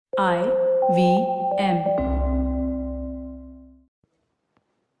IVM.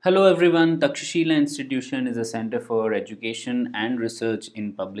 Hello everyone, Takshashila Institution is a center for education and research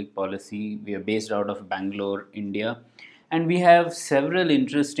in public policy. We are based out of Bangalore, India, and we have several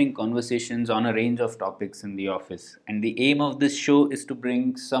interesting conversations on a range of topics in the office. And the aim of this show is to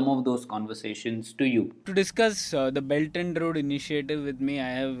bring some of those conversations to you. To discuss the Belt and Road initiative with me,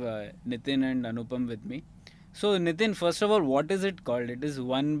 I have Nitin and Anupam with me. So, Nitin, first of all, what is it called? It is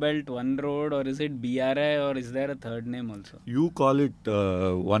One Belt, One Road, or is it BRI, or is there a third name also? You call it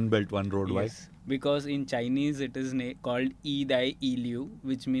One Belt, One Road. Why? Yes, because in Chinese it is called Yi Dai Yi Liu,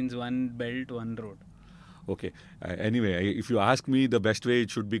 which means one belt, one road. Okay. Anyway, if you ask me, the best way it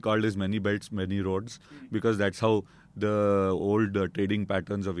should be called is Many Belts, Many Roads, because that's how the old trading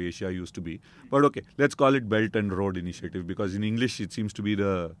patterns of Asia used to be. But okay, let's call it Belt and Road Initiative, because in English it seems to be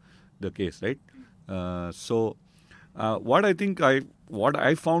the case, right? What what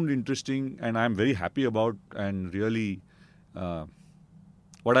I found interesting, and I'm very happy about, and really,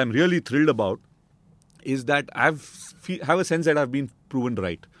 what I'm really thrilled about, is that have a sense that I've been proven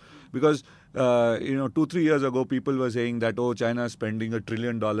right, because 2-3 years ago people were saying that, oh, China is spending $1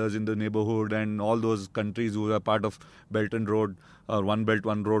 trillion in the neighborhood, and all those countries who are part of Belt and Road or One Belt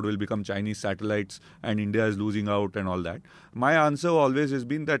One Road will become Chinese satellites, and India is losing out and all that. My answer always has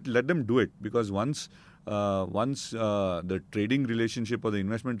been that let them do it, because once the trading relationship or the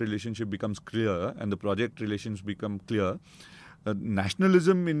investment relationship becomes clear and the project relations become clear,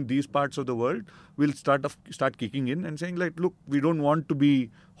 nationalism in these parts of the world will start kicking in and saying, like, look, we don't want to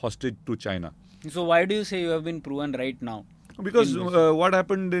be hostage to China. So why do you say you have been proven right now? Because what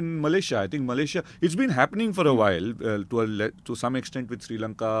happened in Malaysia, I think Malaysia, it's been happening for a while to some extent with Sri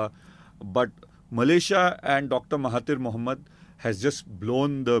Lanka, but Malaysia and Dr. Mahathir Mohamad has just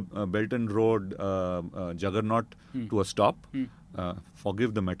blown the Belt and Road juggernaut to a stop.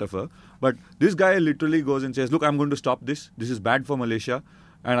 Forgive the metaphor. But this guy literally goes and says, look, I'm going to stop this. This is bad for Malaysia,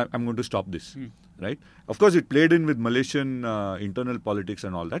 and I'm going to stop this. Right? Of course, it played in with Malaysian internal politics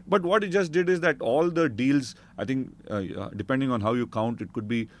and all that. But what it just did is that all the deals, I think, depending on how you count, it could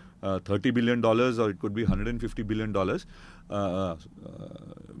be $30 billion or it could be $150 billion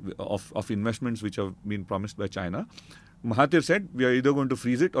of investments which have been promised by China. Mahathir said, we are either going to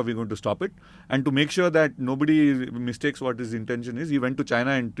freeze it or we're going to stop it. And to make sure that nobody mistakes what his intention is, he went to China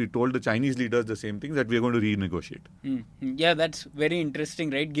and he told the Chinese leaders the same thing, that we are going to renegotiate. Yeah, that's very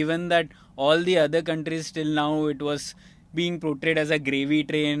interesting, right? Given that all the other countries till now, it was being portrayed as a gravy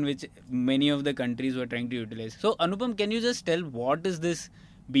train, which many of the countries were trying to utilize. So, Anupam, can you just tell what is this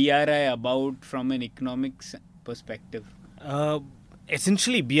BRI about from an economics perspective?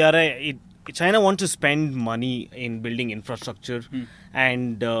 Essentially, BRI, China wants to spend money in building infrastructure,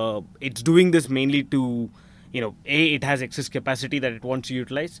 and it's doing this mainly to, it has excess capacity that it wants to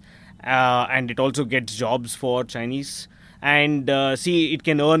utilize, and it also gets jobs for Chinese, and it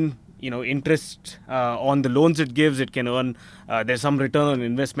can earn, interest on the loans it gives. It can earn, there's some return on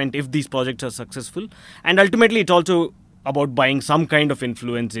investment if these projects are successful, and ultimately it's also about buying some kind of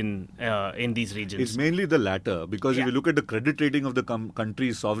influence in these regions. It's mainly the latter, because if you look at the credit rating of the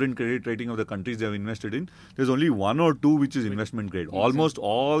countries, sovereign credit rating of the countries they have invested in, there's only one or two which is investment grade. Almost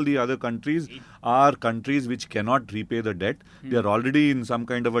all the other countries are countries which cannot repay the debt. They are already in some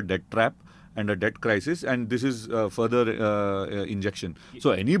kind of a debt trap and a debt crisis, and this is further injection.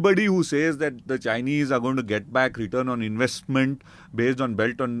 So anybody who says that the Chinese are going to get back return on investment based on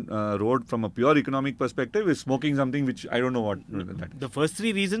Belt and Road from a pure economic perspective is smoking something which I don't know what that is. The first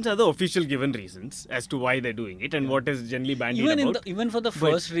three reasons are the official given reasons as to why they're doing it and what is generally bandied about. Even for the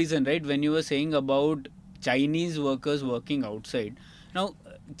first reason, right, when you were saying about Chinese workers working outside. Now,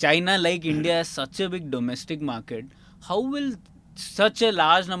 China, like India, has such a big domestic market. How will such a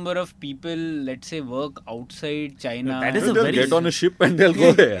large number of people, let's say, work outside China? That is They'll get on a ship and they'll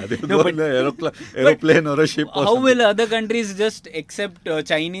go there. They'll go in an aeroplane or a ship. How will other countries just accept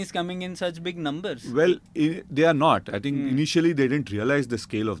Chinese coming in such big numbers? Well, they are not. I think initially they didn't realize the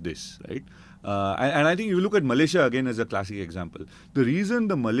scale of this, right? And I think you look at Malaysia again as a classic example. The reason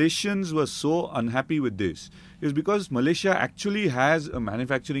the Malaysians were so unhappy with this is because Malaysia actually has a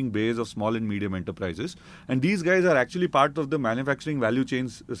manufacturing base of small and medium enterprises, and these guys are actually part of the manufacturing value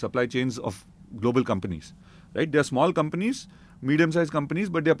chains, supply chains of global companies, right? They're small companies, medium-sized companies,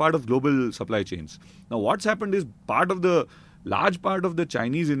 but they're part of global supply chains. Now, what's happened is large part of the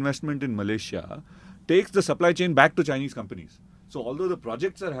Chinese investment in Malaysia takes the supply chain back to Chinese companies. So although the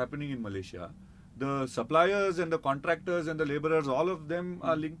projects are happening in Malaysia, the suppliers and the contractors and the laborers, all of them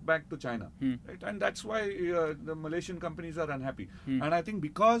are linked back to China. Right? And that's why the Malaysian companies are unhappy. And I think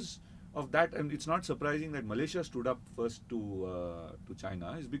because of that, and it's not surprising that Malaysia stood up first to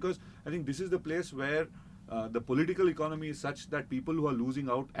China, is because I think this is the place where the political economy is such that people who are losing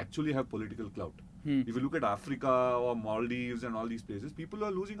out actually have political clout. If you look at Africa or Maldives and all these places, people who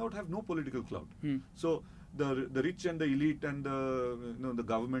are losing out have no political clout. So the rich and the elite and the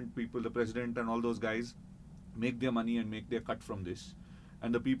government people, the president and all those guys make their money and make their cut from this.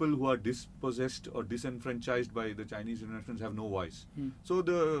 And the people who are dispossessed or disenfranchised by the Chinese investments have no voice. So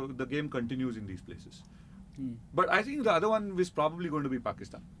the game continues in these places. But I think the other one is probably going to be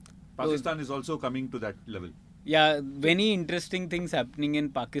Pakistan. Pakistan is also coming to that level. Yeah, many interesting things happening in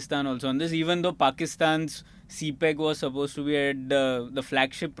Pakistan also on this. Even though Pakistan's CPEC was supposed to be at the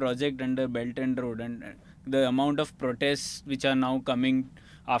flagship project under Belt and Road, and the amount of protests which are now coming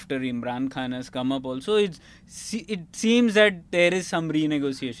after Imran Khan has come up also, it seems that there is some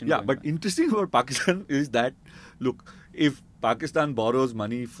renegotiation. Yeah, but interesting about Pakistan is that, look, if Pakistan borrows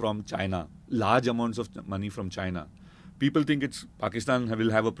money from China, large amounts of money from China, people think Pakistan will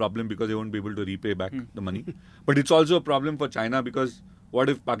have a problem because they won't be able to repay back the money. But it's also a problem for China because what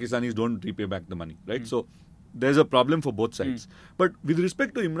if Pakistanis don't repay back the money, right? So there's a problem for both sides. But with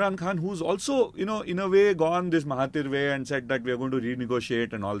respect to Imran Khan, who's also, in a way gone this Mahathir way and said that we are going to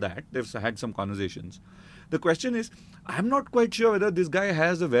renegotiate and all that, they've had some conversations. The question is, I'm not quite sure whether this guy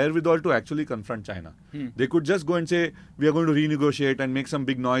has the wherewithal to actually confront China. They could just go and say, we are going to renegotiate and make some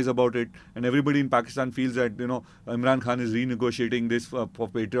big noise about it. And everybody in Pakistan feels that, Imran Khan is renegotiating this for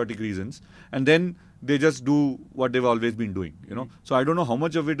patriotic reasons. And then they just do what they've always been doing, So I don't know how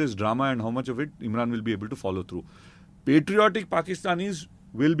much of it is drama and how much of it Imran will be able to follow through. Patriotic Pakistanis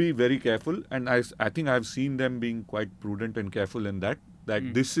will be very careful. And I think I've seen them being quite prudent and careful in that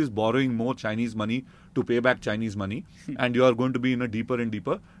this is borrowing more Chinese money to pay back Chinese money, and you are going to be in a deeper and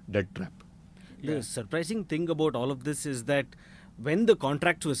deeper debt trap. The surprising thing about all of this is that when the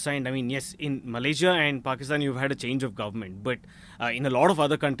contract was signed, I mean, yes, in Malaysia and Pakistan, you've had a change of government, but in a lot of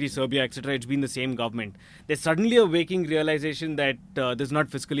other countries, Serbia, etc., it's been the same government. There's suddenly a waking realization that this is not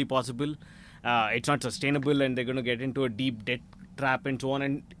fiscally possible, it's not sustainable, and they're going to get into a deep debt trap and so on,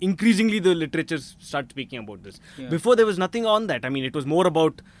 and increasingly the literature starts speaking about this. Before, there was nothing on that. I mean, it was more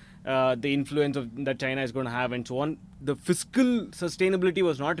about the influence that China is going to have and so on. The fiscal sustainability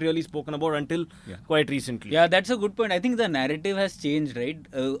was not really spoken about until quite recently. Yeah, that's a good point. I think the narrative has changed, right?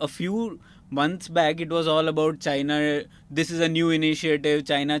 A few months back, it was all about China. This is a new initiative,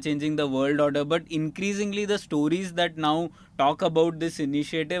 China changing the world order. But increasingly, the stories that now talk about this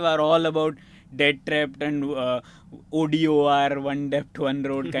initiative are all about debt trapped and ODOR, one depth, one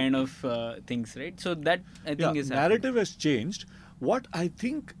road kind of things, right? So that I think is narrative has changed. What I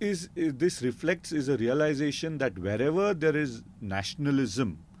think is this reflects is a realization that wherever there is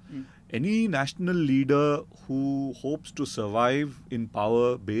nationalism, any national leader who hopes to survive in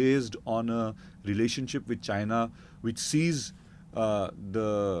power based on a relationship with China, which sees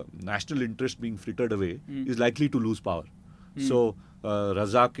the national interest being frittered away, is likely to lose power. So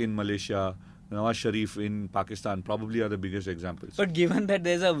Razak in Malaysia, Nawaz Sharif in Pakistan probably are the biggest examples. But given that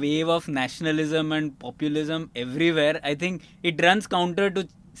there's a wave of nationalism and populism everywhere, I think it runs counter to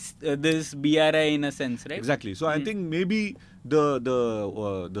this BRI in a sense, right? Exactly. So I think maybe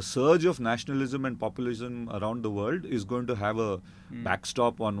the surge of nationalism and populism around the world is going to have a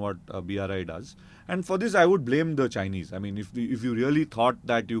backstop on what BRI does. And for this, I would blame the Chinese. I mean, if you really thought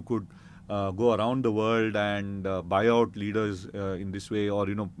that you could go around the world and buy out leaders in this way, or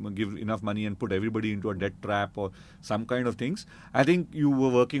give enough money and put everybody into a debt trap or some kind of things, I think you were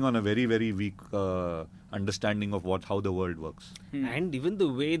working on a very, very weak understanding of how the world works. And even the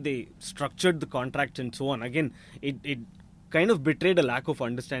way they structured the contract and so on, again, it kind of betrayed a lack of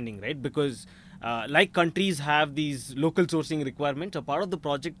understanding, right? Because like countries have these local sourcing requirements, a part of the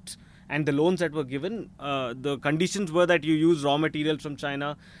project and the loans that were given, the conditions were that you use raw materials from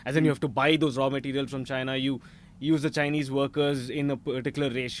China, as in you have to buy those raw materials from China, you use the Chinese workers in a particular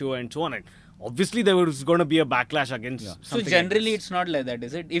ratio and so on. And obviously, there was going to be a backlash against something. So generally, it's not like that,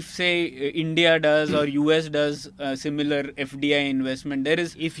 is it? If, say, India does or US does similar FDI investment, there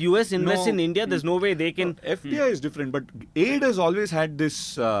is... If US invests in India, there's no way they can... FDI is different, but aid has always had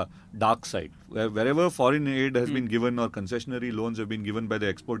this dark side. Wherever foreign aid has been given or concessionary loans have been given by the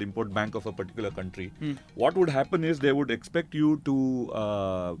Export-Import Bank of a particular country, what would happen is they would expect you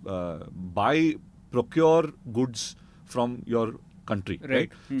to procure goods from your country, right?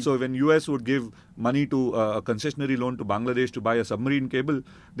 So when US would give money to a concessionary loan to Bangladesh to buy a submarine cable,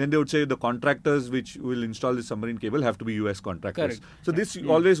 then they would say the contractors which will install the submarine cable have to be US contractors. Correct. So this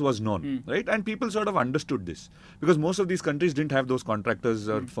always was known, right? And people sort of understood this because most of these countries didn't have those contractors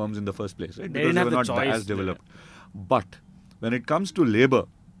or firms in the first place, right? They because didn't they were have not the choice. as developed. But when it comes to labor,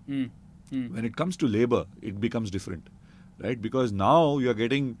 When it comes to labor, it becomes different, right? Because now you're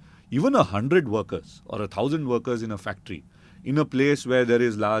getting even 100 workers or 1,000 workers in a factory, in a place where there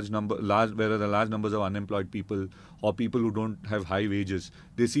is large numbers of unemployed people or people who don't have high wages.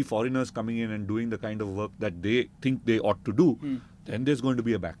 They see foreigners coming in and doing the kind of work that they think they ought to do. Then there's going to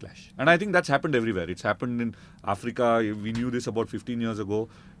be a backlash. And I think that's happened everywhere. It's happened in Africa. We knew this about 15 years ago.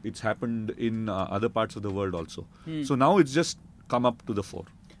 It's happened in other parts of the world also. So now it's just come up to the fore.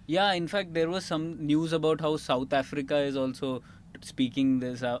 Yeah, in fact, there was some news about how South Africa is also speaking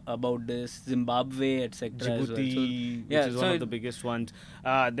this about this, Zimbabwe, etc. Djibouti, as well. So, which is one of the biggest ones.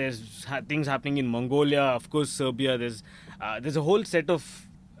 There's things happening in Mongolia, of course, Serbia. There's a whole set of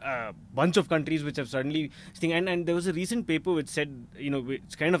bunch of countries which have suddenly and there was a recent paper which said,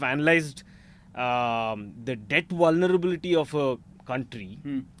 it's kind of analyzed the debt vulnerability of a country,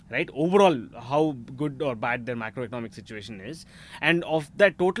 right? Overall, how good or bad their macroeconomic situation is, and of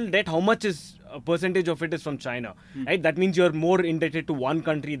that total debt, how much is a percentage of it is from China, right? That means you're more indebted to one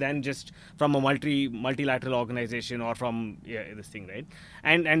country than just from a multilateral organization or from this thing, right?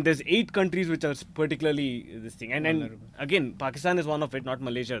 And there's 8 countries which are particularly this thing, and again, Pakistan is one of it, not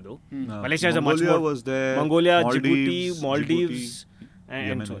Malaysia though. Malaysia is a much more. Was there. Mongolia, Maldives, Maldives, and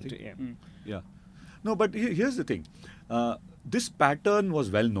Yemen, so I on. think. Yeah. No, but here's the thing. This pattern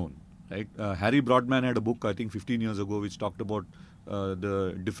was well known, right? Harry Broadman had a book, I think 15 years ago, which talked about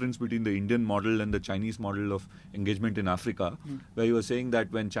the difference between the Indian model and the Chinese model of engagement in Africa, where he was saying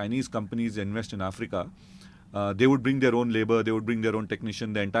that when Chinese companies invest in Africa, they would bring their own labor, they would bring their own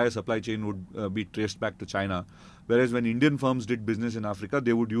technician, the entire supply chain would be traced back to China. Whereas when Indian firms did business in Africa,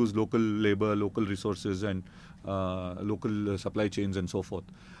 they would use local labor, local resources and local supply chains and so forth.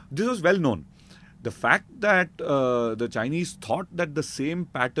 This was well known. The fact that the Chinese thought that the same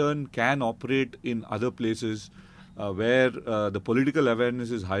pattern can operate in other places where the political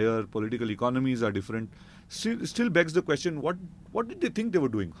awareness is higher, political economies are different, still begs the question, what did they think they were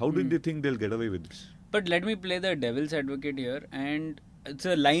doing? How did they think they'll get away with this? But let me play the devil's advocate here, and it's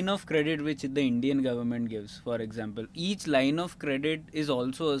a line of credit which the Indian government gives. For example, each line of credit is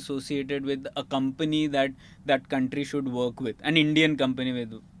also associated with a company that country should work with, an Indian company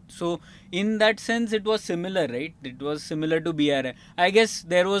with. So in that sense, it was similar, right? It was similar to BRI. I guess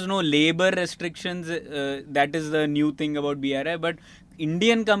there was no labor restrictions. That is the new thing about BRI. But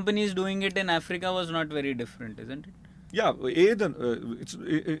Indian companies doing it in Africa was not very different, isn't it? Yeah,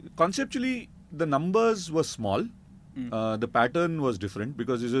 conceptually the numbers were small. The pattern was different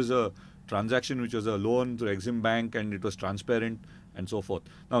because this is a transaction which was a loan through Exim Bank and it was transparent and so forth.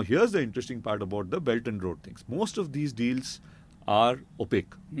 Now here's the interesting part about the Belt and Road things. Most of these deals are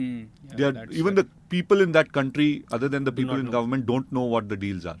opaque. The people in that country, other than the people in government, don't know what the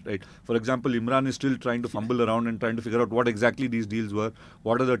deals are, right? For example, Imran is still trying to fumble around and trying to figure out what exactly these deals were,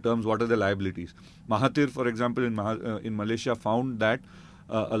 what are the terms, what are the liabilities. Mahathir, for example, in Malaysia found that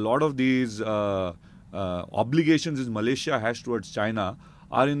a lot of these obligations Malaysia has towards China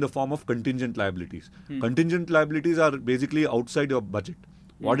are in the form of contingent liabilities. Contingent liabilities are basically outside your budget.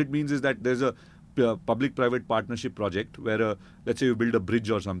 What it means is that there's a public-private partnership project where, let's say you build a bridge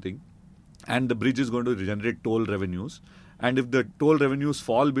or something, and the bridge is going to generate toll revenues. And if the toll revenues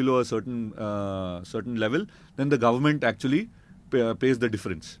fall below a certain level, then the government actually pays the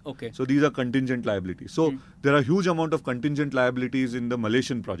difference. Okay. So these are contingent liabilities. So there are a huge amount of contingent liabilities in the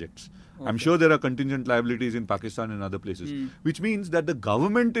Malaysian projects. Okay. I'm sure there are contingent liabilities in Pakistan and other places, which means that the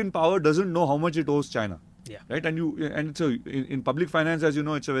government in power doesn't know how much it owes China. Yeah. Right. And so in public finance, as you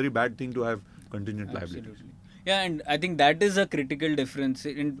know, it's a very bad thing to have contingent liabilities. Yeah, and I think that is a critical difference.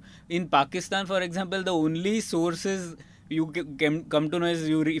 In Pakistan, for example, the only sources you come to know is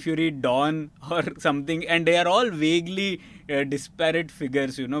if you read Dawn or something, and they are all vaguely disparate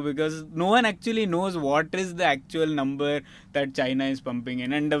figures, because no one actually knows what is the actual number that China is pumping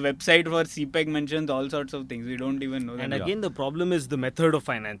in. And the website for CPEC mentions all sorts of things. We don't even know that. And again, the problem is the method of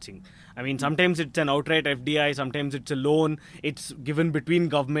financing. I mean, sometimes it's an outright FDI, sometimes it's a loan, it's given between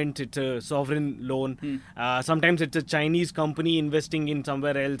governments, it's a sovereign loan, sometimes it's a Chinese company investing in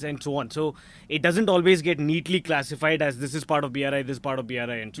somewhere else and so on. So it doesn't always get neatly classified as this is part of BRI, this is part of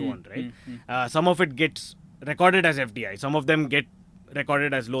BRI and so on, right? Some of it gets recorded as FDI, some of them get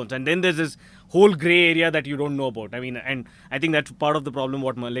recorded as loans, and then there's this whole grey area that you don't know about. I mean, and I think that's part of the problem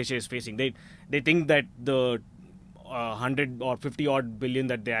what Malaysia is facing. They think that the 100 or 50 odd billion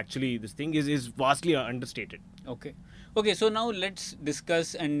that they actually this thing is vastly understated. Okay, so now let's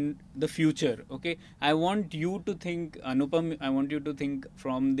discuss and the future. Okay, I want you to think, Anupam, I want you to think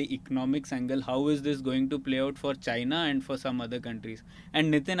from the economics angle, how is this going to play out for China and for some other countries?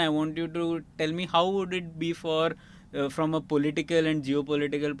 And Nitin, I want you to tell me how would it be for from a political and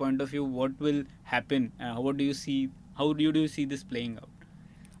geopolitical point of view, what will happen? What do you see? How do you see this playing out?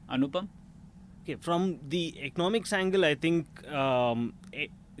 Anupam? Okay, from the economics angle, I think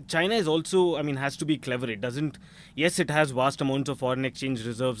China is also, has to be clever. It doesn't, yes, it has vast amounts of foreign exchange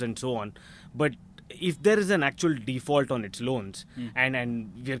reserves and so on, but if there is an actual default on its loans,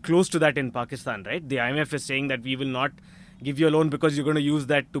 and we are close to that in Pakistan, right? The IMF is saying that we will not give you a loan because you're going to use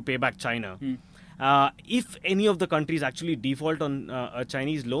that to pay back China. If any of the countries actually default on a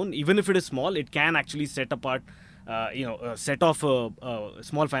Chinese loan, even if it is small, it can actually set off a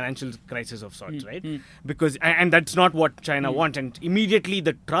small financial crisis of sorts, right? Because and that's not what China wants, and immediately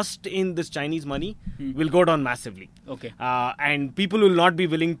the trust in this Chinese money will go down massively. Okay. And people will not be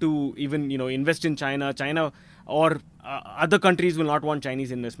willing to even invest in China or other countries will not want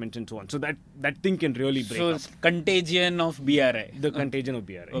Chinese investments and so on. So that thing can really break up. Contagion of BRI. The contagion of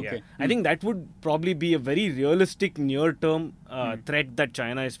BRI. Okay. Yeah. I think that would probably be a very realistic near-term threat that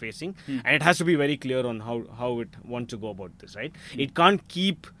China is facing, and it has to be very clear on how it wants to go about this. Right? It can't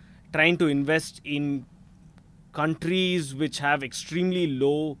keep trying to invest in countries which have extremely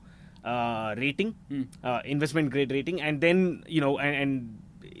low rating, investment grade rating, and then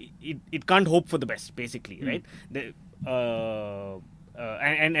it can't hope for the best, basically, right?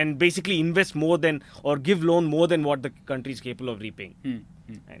 And basically invest more than or give loan more than what the country is capable of repaying,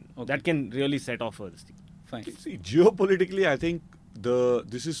 and that can really set off this thing. Fine. See, geopolitically, I think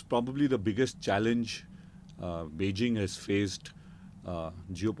this is probably the biggest challenge Beijing has faced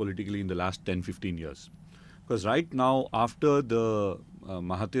geopolitically in the last 10-15 years. Because right now, after the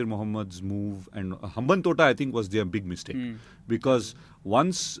Mahathir Mohamad's move, and Hambantota, I think, was their big mistake. Because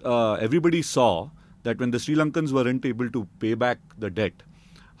once everybody saw that when the Sri Lankans weren't able to pay back the debt,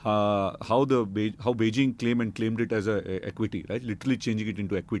 how Beijing claimed it as a equity, right? Literally changing it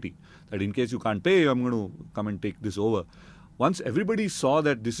into equity. That in case you can't pay, I'm going to come and take this over. Once everybody saw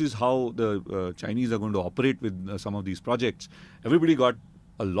that this is how the Chinese are going to operate with some of these projects, everybody got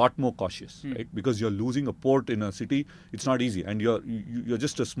a lot more cautious, right? Because you're losing a port in a city, it's not easy, and you're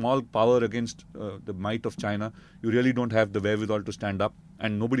just a small power against the might of China. You really don't have the wherewithal to stand up,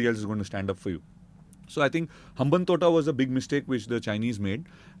 and nobody else is going to stand up for you. So I think Hambantota was a big mistake which the Chinese made,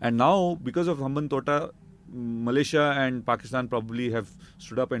 and now because of Hambantota, Malaysia and Pakistan probably have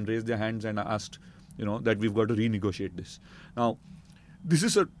stood up and raised their hands and asked, that we've got to renegotiate this. Now, this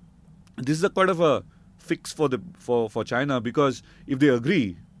is a kind of a fix for China, because if they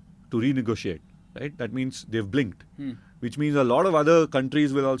agree to renegotiate, right, that means they've blinked, which means a lot of other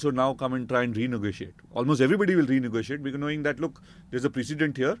countries will also now come and try and renegotiate. Almost everybody will renegotiate, because knowing that, look, there's a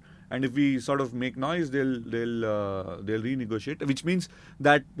precedent here, and if we sort of make noise, they'll renegotiate, which means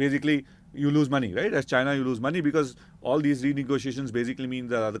that basically you lose money, right? As China, you lose money, because all these renegotiations basically mean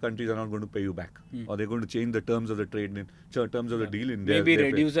that other countries are not going to pay you back, or they're going to change the terms of the trade, terms of the deal in maybe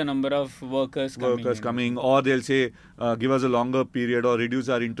reduce the number of workers coming, or they'll say give us a longer period, or reduce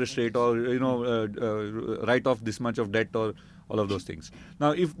our interest rate, or write off this much of debt, or all of those things.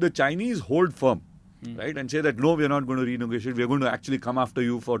 Now, if the Chinese hold firm, right, and say that no, we are not going to renegotiate, we are going to actually come after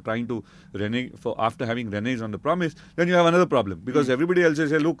you for trying to after having reneged on the promise, then you have another problem, because everybody else will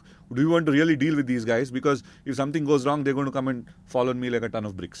say, look, do you want to really deal with these guys? Because if something goes wrong, they're going to come and fall on me like a ton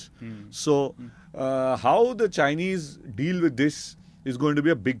of bricks. So how the Chinese deal with this is going to be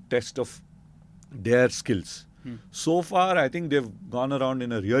a big test of their skills. So far, I think they've gone around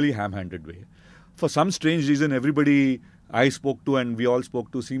in a really ham-handed way. For some strange reason, everybody I spoke to and we all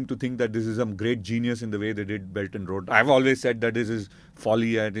spoke to seem to think that this is some great genius in the way they did Belt and Road. I've always said that this is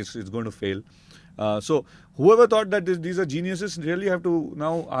folly and it's going to fail. So whoever thought that these are geniuses really have to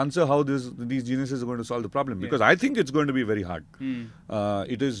now answer how these geniuses are going to solve the problem. Because I think it's going to be very hard.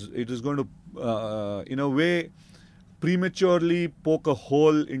 It is going to, in a way, prematurely poke a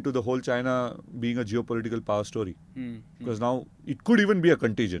hole into the whole China being a geopolitical power story. Because now it could even be a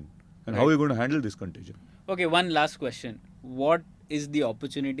contagion. And how are you going to handle this contagion? Okay, one last question. What is the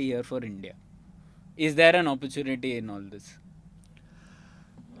opportunity here for India? Is there an opportunity in all this?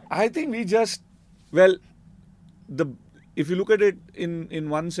 I think if you look at it in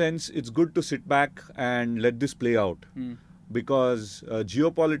one sense, it's good to sit back and let this play out. Because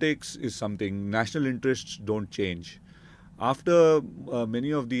geopolitics is something, national interests don't change. After many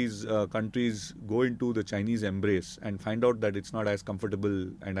of these countries go into the Chinese embrace and find out that it's not as comfortable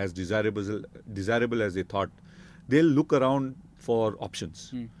and as desirable as they thought, they'll look around for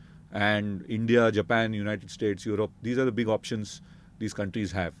options. And India, Japan, United States, Europe, these are the big options these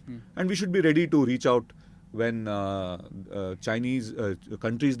countries have. And we should be ready to reach out when Chinese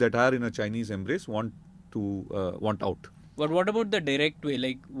countries that are in a Chinese embrace want out. But what about the direct way?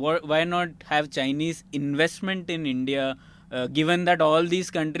 Like, why not have Chinese investment in India, given that all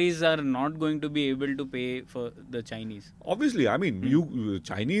these countries are not going to be able to pay for the Chinese? Obviously, I mean,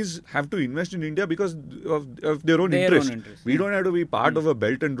 Chinese have to invest in India because of their own Their interest. own interest, We don't have to be part of a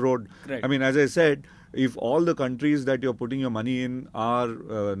Belt and Road. Correct. I mean, as I said, if all the countries that you're putting your money in are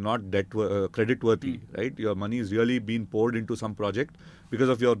not credit worthy, right? Your money is really being poured into some project because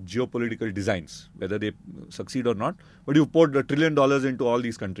of your geopolitical designs, whether they succeed or not. But you've poured $1 trillion into all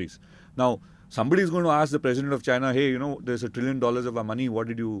these countries. Now, somebody is going to ask the president of China, hey, there's $1 trillion of our money. What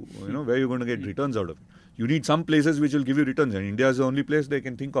did where are you going to get returns out of it? You need some places which will give you returns. And India is the only place they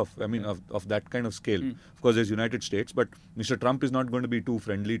can think of, I mean, of that kind of scale. Of course, there's United States, but Mr. Trump is not going to be too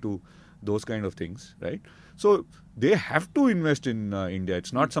friendly to those kind of things, right? So they have to invest in India.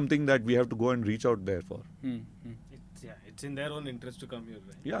 It's not something that we have to go and reach out there for. It's in their own interest to come here,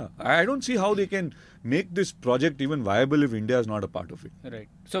 right? Yeah, I don't see how they can make this project even viable if India is not a part of it. Right.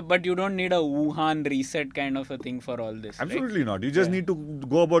 So, but you don't need a Wuhan reset kind of a thing for all this. Absolutely not. You just need to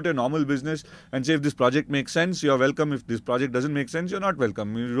go about your normal business and say if this project makes sense, you're welcome. If this project doesn't make sense, you're not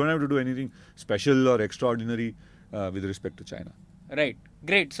welcome. You don't have to do anything special or extraordinary with respect to China. Right.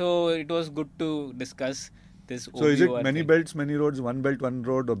 Great. So it was good to discuss this. So is it OBOR many thing. belts, many roads, one belt, one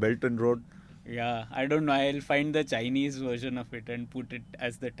road, or belt and road? Yeah, I don't know. I'll find the Chinese version of it and put it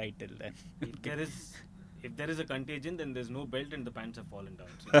as the title then. If there is a contagion, then there's no belt and the pants have fallen down.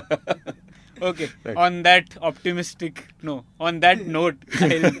 So. Okay. Right. On that note,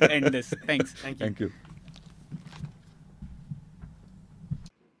 I'll end this. Thanks. Thank you.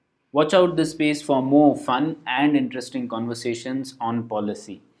 Watch out this space for more fun and interesting conversations on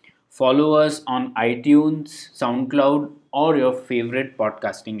policy. Follow us on iTunes, SoundCloud, or your favorite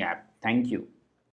podcasting app. Thank you.